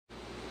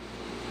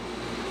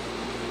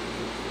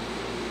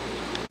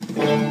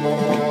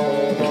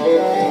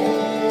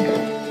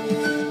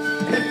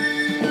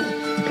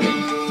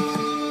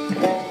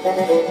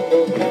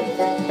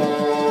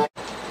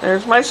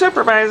my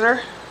supervisor.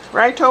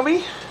 Right,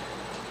 Toby?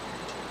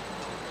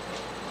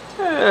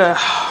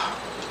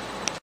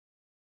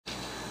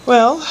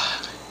 Well,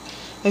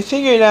 I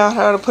figured out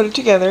how to put it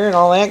together and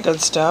all that good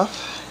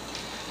stuff.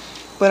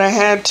 But I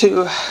had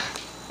to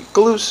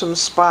glue some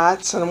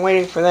spots, and I'm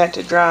waiting for that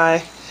to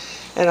dry.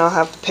 And I'll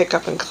have to pick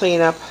up and clean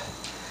up.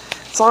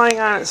 It's lying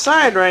on its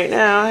side right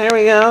now. Here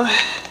we go.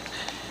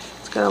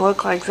 It's going to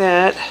look like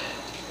that.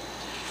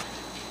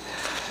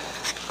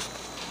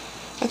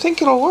 I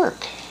think it'll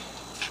work.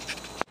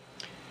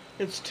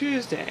 It's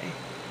Tuesday,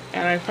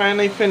 and I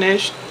finally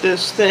finished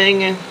this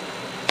thing, and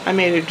I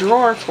made a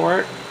drawer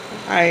for it.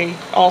 I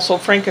also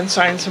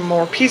Frankensteined some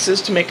more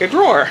pieces to make a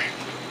drawer.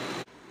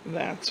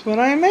 That's what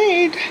I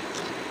made.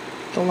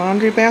 The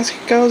laundry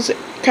basket goes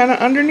kind of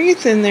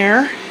underneath in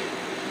there,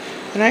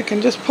 and I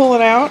can just pull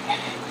it out.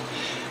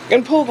 I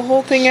can pull the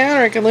whole thing out,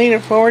 or I can lean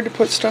it forward to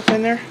put stuff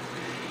in there.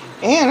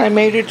 And I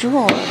made a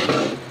drawer.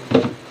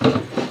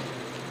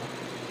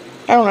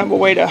 I don't have a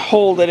way to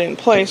hold it in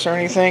place or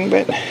anything,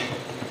 but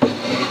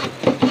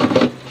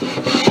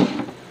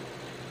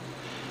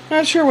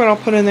not sure what I'll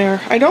put in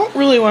there. I don't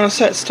really want to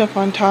set stuff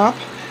on top,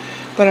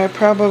 but I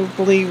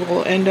probably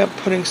will end up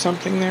putting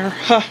something there.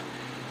 Huh.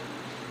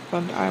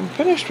 But I'm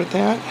finished with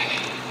that.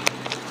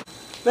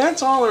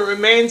 That's all that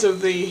remains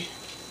of the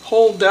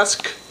whole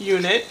desk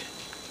unit.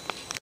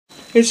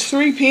 It's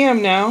 3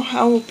 p.m. now.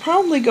 I will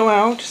probably go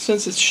out,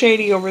 since it's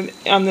shady over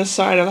on this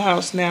side of the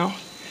house now.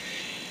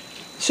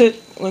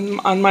 Sit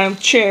on my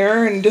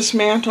chair and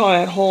dismantle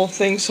that whole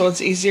thing so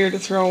it's easier to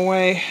throw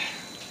away.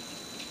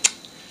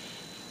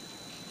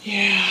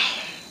 Yeah.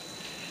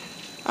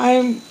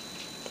 I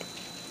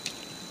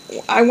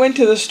went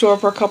to the store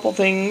for a couple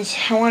things.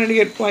 I wanted to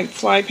get like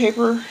fly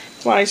paper,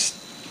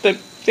 the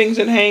things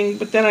that hang,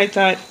 but then I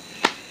thought,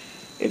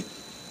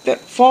 if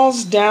that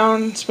falls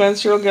down,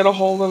 Spencer will get a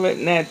hold of it,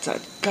 and that's a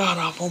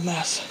god-awful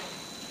mess.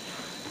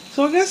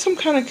 So I got some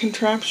kind of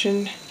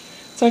contraption.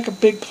 It's like a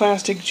big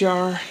plastic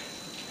jar.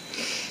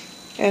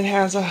 And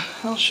has a,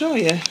 I'll show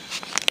you,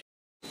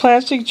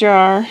 plastic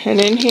jar,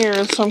 and in here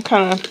is some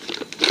kind of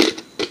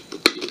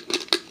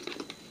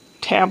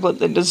tablet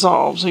that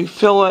dissolves. You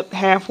fill it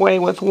halfway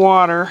with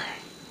water,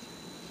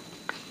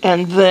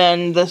 and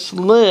then this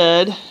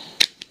lid,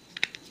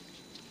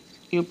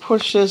 you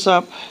push this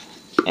up,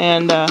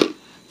 and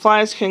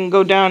flies can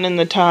go down in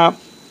the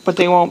top, but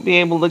they won't be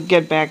able to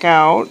get back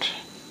out.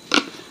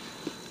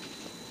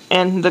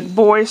 And the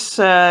boy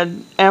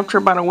said after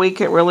about a week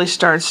it really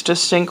starts to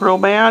sink real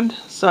bad,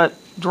 so it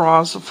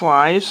draws the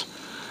flies.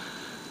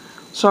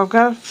 So I've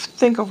got to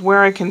think of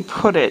where I can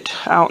put it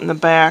out in the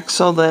back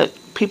so that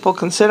people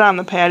can sit on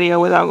the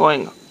patio without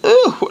going,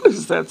 ooh, what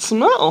is that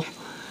smell?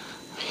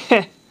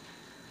 Yeah.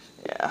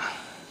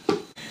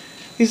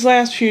 These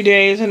last few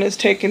days, and it's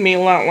taken me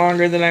a lot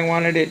longer than I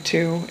wanted it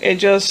to,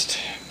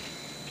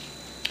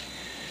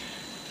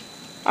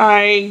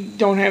 I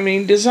don't have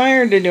any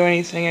desire to do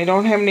anything. I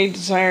don't have any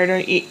desire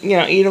to eat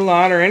a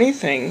lot or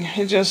anything.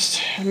 It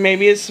just,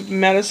 maybe it's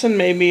medicine,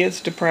 maybe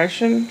it's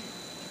depression.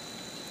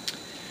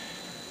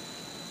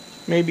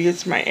 Maybe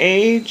it's my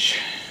age.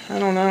 I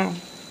don't know.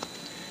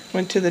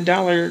 Went to the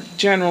Dollar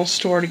General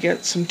store to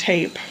get some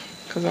tape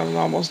because I was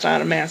almost out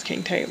of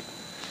masking tape.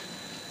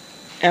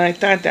 And I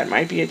thought that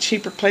might be a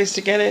cheaper place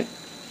to get it.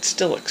 It's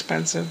still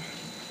expensive.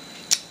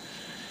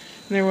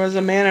 There was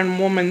a man and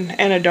woman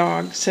and a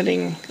dog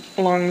sitting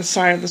along the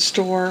side of the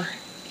store.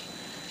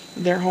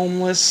 They're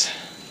homeless.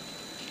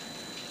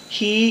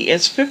 He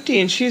is 50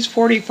 and she's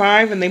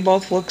 45, and they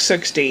both look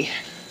 60.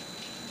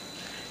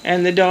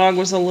 And the dog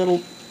was a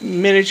little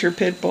miniature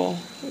pit bull.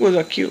 It was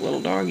a cute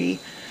little doggy.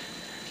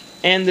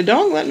 And the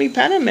dog let me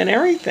pet him and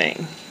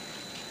everything.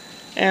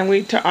 And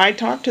I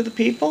talked to the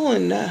people,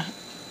 and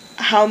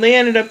how they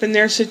ended up in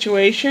their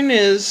situation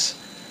is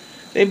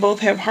they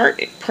both have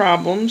heart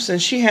problems,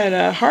 and she had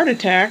a heart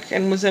attack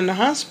and was in the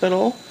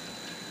hospital,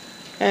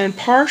 and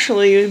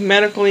partially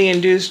medically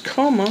induced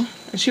coma,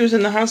 and she was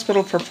in the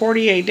hospital for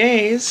 48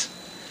 days,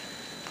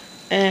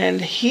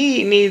 and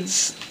he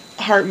needs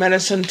heart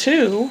medicine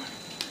too,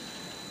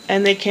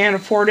 and they can't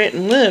afford it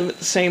and live at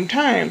the same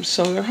time,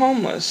 so they're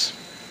homeless.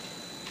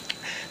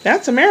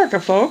 That's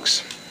America,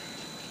 folks.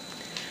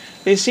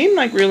 They seem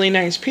like really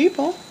nice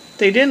people.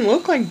 They didn't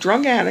look like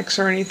drug addicts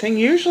or anything.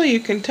 Usually you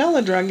can tell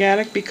a drug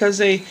addict because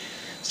they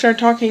start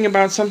talking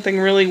about something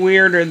really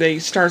weird, or they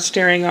start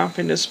staring off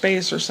into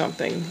space or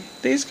something.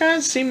 These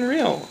guys seem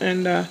real.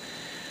 And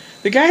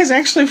the guy is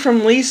actually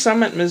from Lee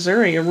Summit,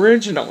 Missouri,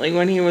 originally,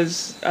 when he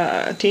was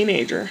a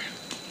teenager.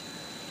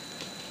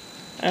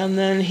 And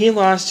then he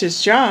lost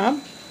his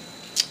job,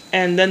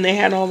 and then they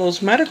had all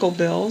those medical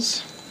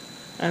bills,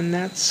 and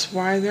that's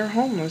why they're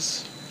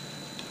homeless.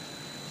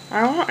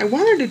 I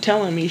wanted to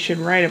tell him he should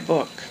write a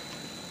book.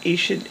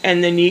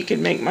 And then you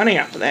can make money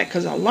off of that,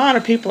 because a lot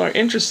of people are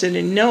interested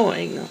in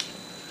knowing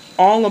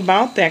all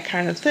about that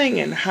kind of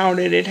thing, and how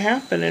did it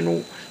happen,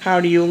 and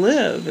how do you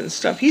live, and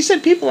stuff. He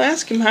said people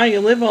ask him how you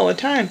live all the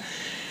time.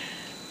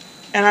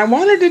 And I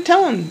wanted to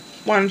tell him,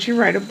 why don't you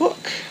write a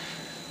book?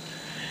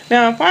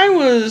 Now, if I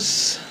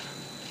was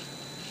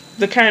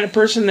the kind of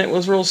person that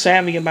was real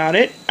savvy about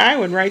it, I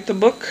would write the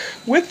book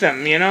with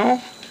them,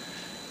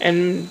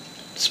 and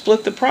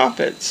split the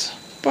profits.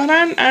 But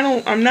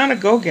I'm not a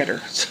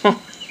go-getter, so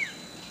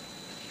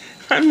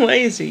I'm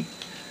lazy.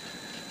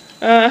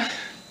 But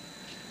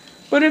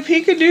if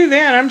he could do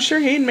that, I'm sure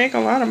he'd make a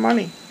lot of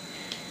money.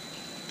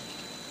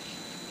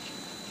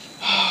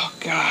 Oh,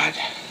 God.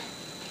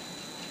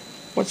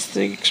 What's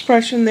the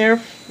expression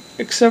there?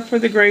 Except for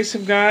the grace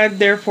of God,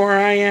 therefore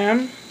I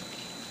am.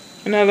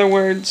 In other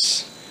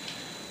words,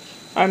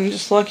 I'm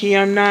just lucky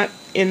I'm not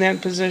in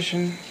that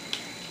position.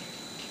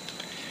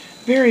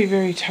 Very,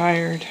 very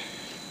tired.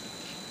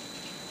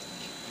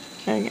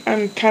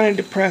 I'm kind of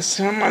depressed.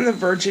 I'm on the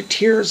verge of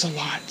tears a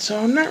lot, so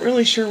I'm not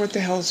really sure what the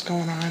hell's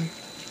going on.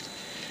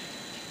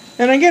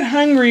 And I get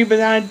hungry,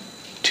 but I'm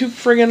too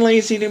friggin'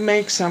 lazy to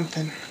make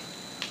something.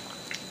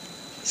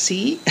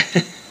 See?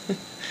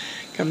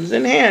 Comes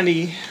in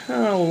handy.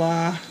 Oh,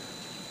 la.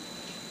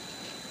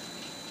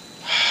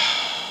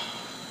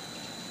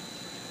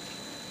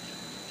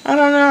 I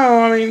don't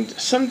know. I mean,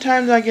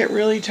 sometimes I get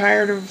really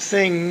tired of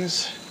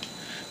things.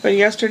 But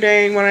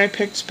yesterday, when I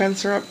picked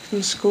Spencer up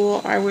from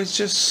school, I was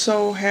just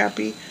so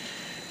happy.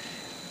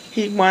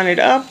 He wanted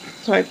up,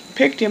 so I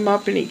picked him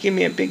up and he gave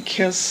me a big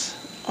kiss.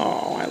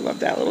 Oh, I love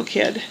that little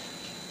kid.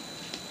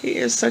 He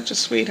is such a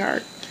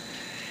sweetheart.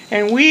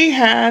 And we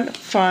had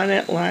fun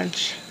at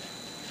lunch.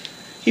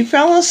 He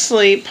fell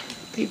asleep.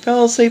 He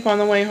fell asleep on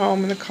the way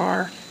home in the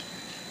car.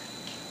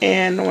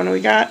 And when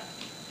we got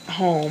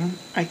home,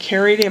 I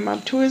carried him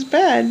up to his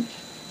bed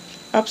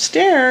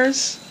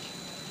upstairs.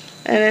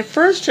 And at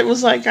first it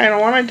was like, I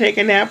don't want to take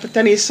a nap, but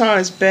then he saw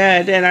his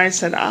bed, and I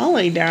said, I'll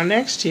lay down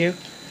next to you.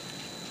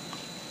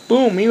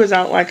 Boom, he was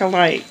out like a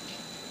light.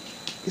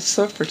 He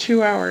slept for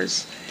 2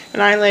 hours.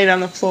 And I laid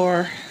on the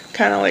floor,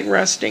 kind of like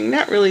resting.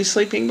 Not really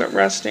sleeping, but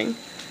resting.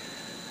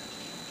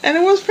 And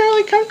it was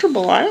fairly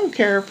comfortable. I don't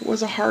care if it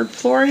was a hard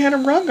floor. It had a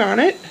rug on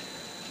it.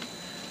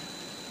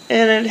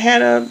 And it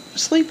had a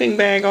sleeping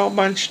bag all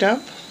bunched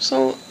up.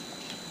 So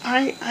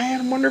I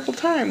had a wonderful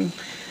time.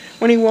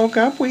 When he woke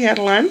up, we had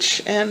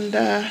lunch, and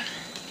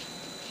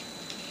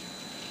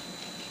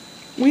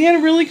we had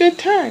a really good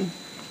time.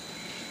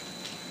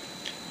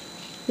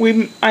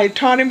 I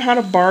taught him how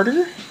to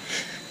barter.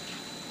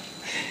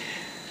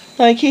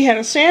 Like, he had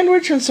a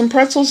sandwich and some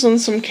pretzels and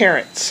some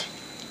carrots.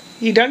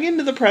 He dug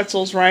into the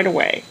pretzels right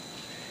away.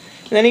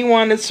 And then he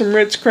wanted some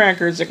Ritz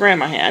crackers that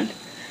Grandma had.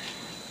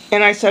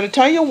 And I said, I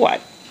tell you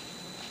what,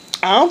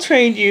 I'll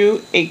trade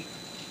you a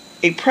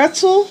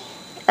pretzel,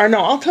 or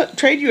no, I'll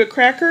trade you a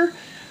cracker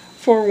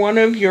for one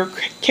of your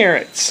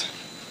carrots.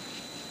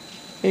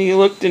 And he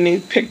looked and he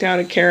picked out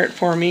a carrot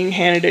for me and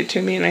handed it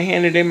to me, and I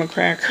handed him a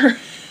cracker.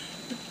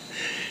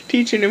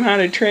 Teaching him how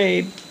to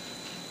trade.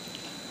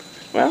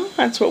 Well,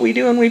 that's what we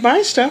do when we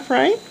buy stuff,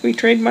 right? We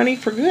trade money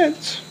for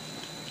goods.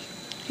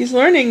 He's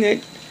learning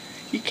that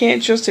you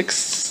can't just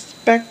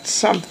expect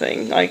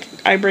something. Like,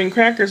 I bring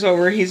crackers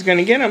over, he's going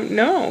to get them.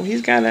 No,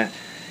 he's got to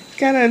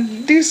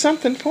do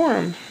something for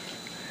him.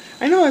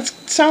 I know it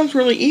sounds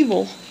really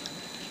evil.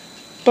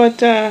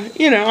 But,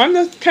 I'm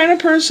the kind of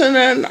person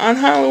on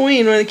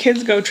Halloween, when the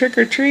kids go trick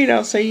or treat,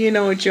 I'll say,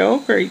 a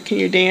joke, or can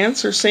you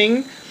dance or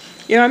sing?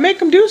 I make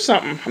them do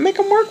something. I make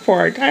them work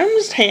for it. I'm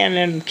just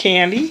handing them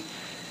candy.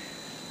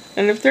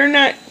 And if they're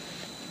not,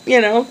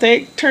 if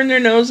they turn their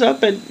nose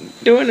up at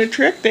doing a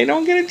trick, they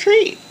don't get a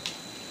treat.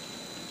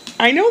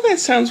 I know that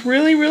sounds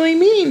really, really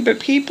mean, but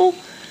people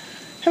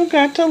have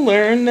got to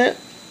learn that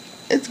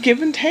it's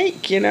give and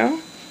take,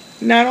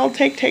 Not all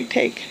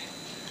take.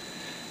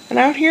 And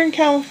out here in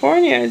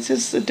California, it's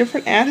just a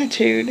different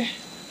attitude.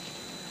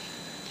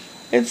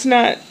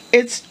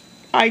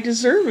 I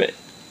deserve it.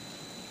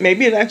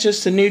 Maybe that's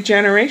just a new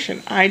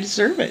generation. I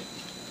deserve it.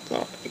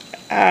 So,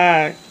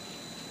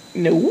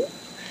 no.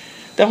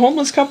 The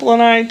homeless couple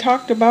and I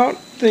talked about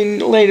the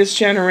latest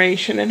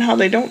generation and how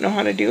they don't know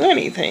how to do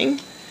anything.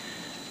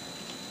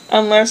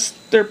 Unless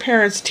their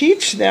parents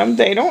teach them,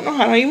 they don't know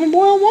how to even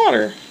boil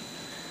water.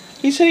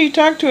 He said he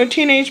talked to a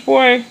teenage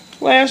boy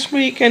last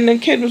week, and the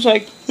kid was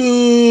like,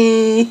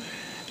 ooh,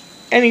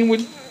 and he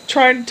would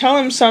try to tell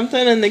him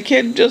something, and the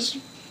kid just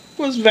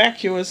was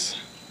vacuous.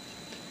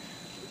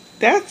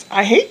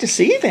 I hate to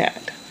see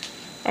that.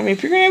 I mean,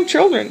 if you're going to have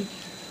children,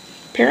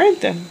 parent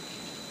them,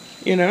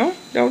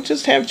 Don't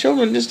just have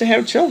children just to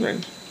have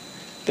children.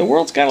 The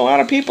world's got a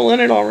lot of people in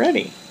it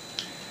already,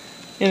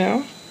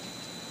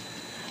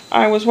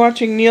 I was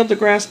watching Neil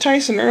deGrasse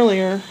Tyson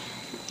earlier,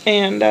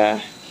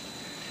 and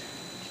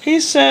he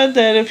said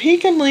that if he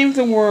can leave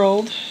the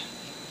world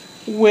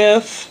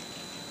with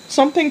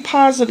something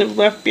positive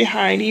left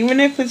behind, even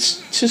if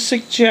it's to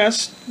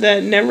suggest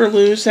that never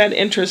lose that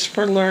interest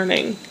for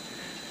learning,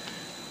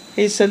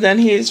 he said then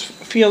he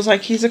feels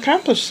like he's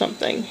accomplished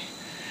something.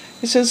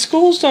 He says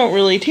schools don't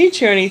really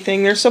teach you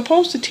anything. They're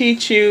supposed to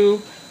teach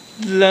you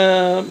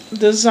the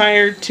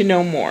desire to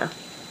know more,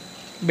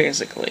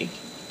 basically,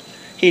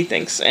 he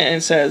thinks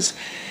and says.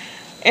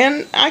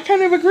 And I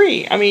kind of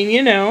agree. I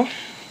mean,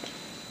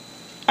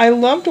 I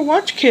love to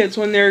watch kids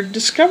when they're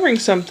discovering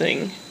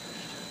something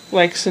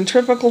like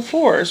centrifugal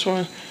force,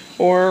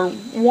 or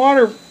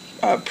water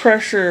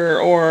pressure,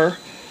 or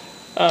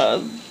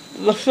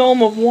the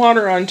film of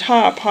water on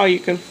top, how you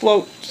can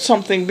float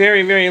something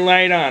very, very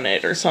light on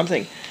it or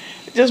something.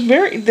 Just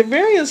the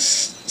various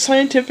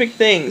scientific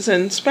things.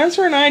 And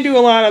Spencer and I do a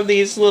lot of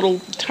these little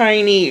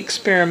tiny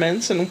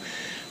experiments, and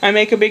I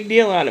make a big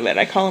deal out of it.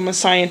 I call him a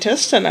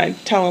scientist, and I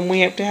tell him we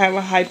have to have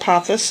a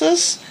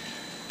hypothesis.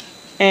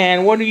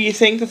 And what do you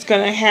think is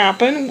going to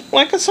happen?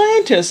 Like a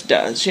scientist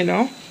does, you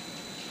know.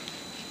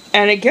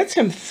 And it gets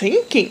him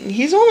thinking.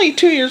 He's only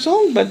 2 years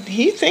old, but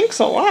he thinks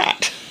a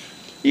lot.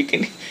 You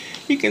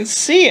can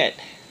see it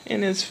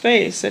in his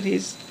face that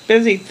he's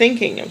busy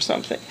thinking of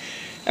something.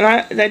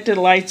 And that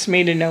delights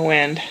me to no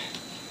end.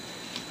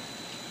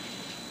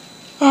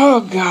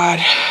 Oh, God.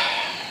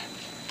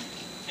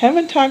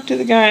 Haven't talked to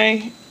the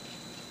guy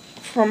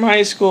from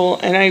high school,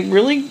 and I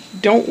really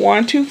don't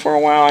want to for a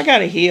while. I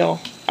gotta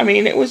heal. I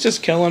mean, it was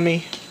just killing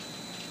me.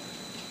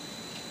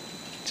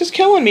 Just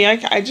killing me.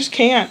 I just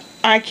can't.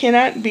 I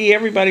cannot be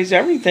everybody's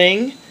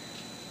everything.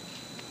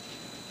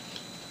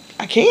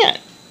 I can't.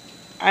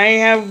 I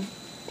have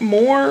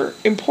more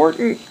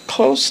important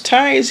close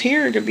ties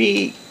here to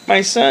be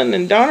my son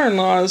and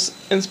daughter-in-law's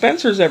and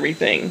Spencer's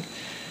everything.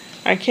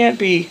 I can't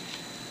be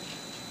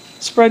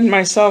spreading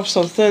myself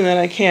so thin that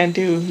I can't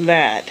do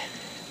that.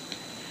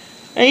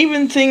 And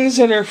even things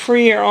that are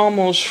free or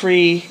almost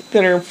free,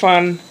 that are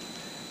fun,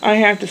 I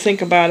have to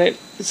think about it.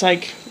 It's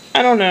like,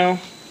 I don't know.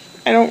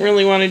 I don't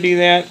really want to do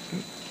that.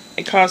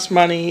 It costs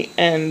money,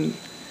 and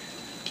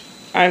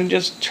I'm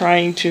just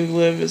trying to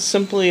live as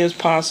simply as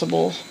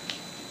possible.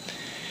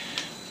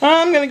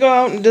 I'm going to go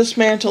out and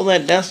dismantle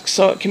that desk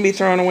so it can be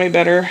thrown away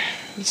better.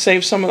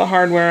 Save some of the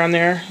hardware on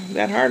there.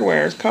 That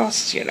hardware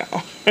costs, you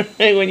know,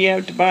 when you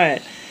have to buy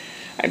it.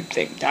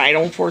 I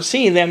don't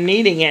foresee them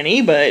needing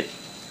any, but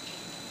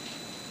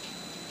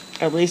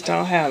at least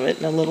I'll have it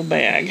in a little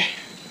bag.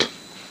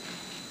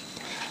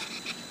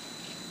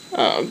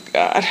 Oh,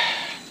 God.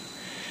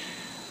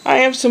 I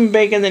have some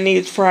bacon that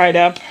needs fried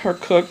up or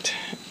cooked,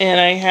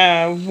 and I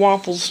have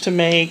waffles to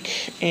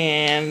make,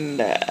 and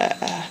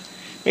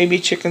maybe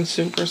chicken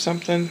soup or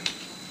something.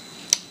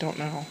 Don't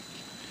know.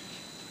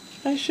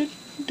 I should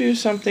do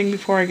something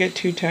before I get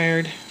too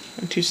tired.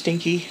 I'm too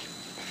stinky.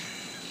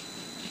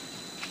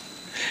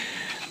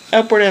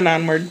 Upward and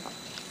onward.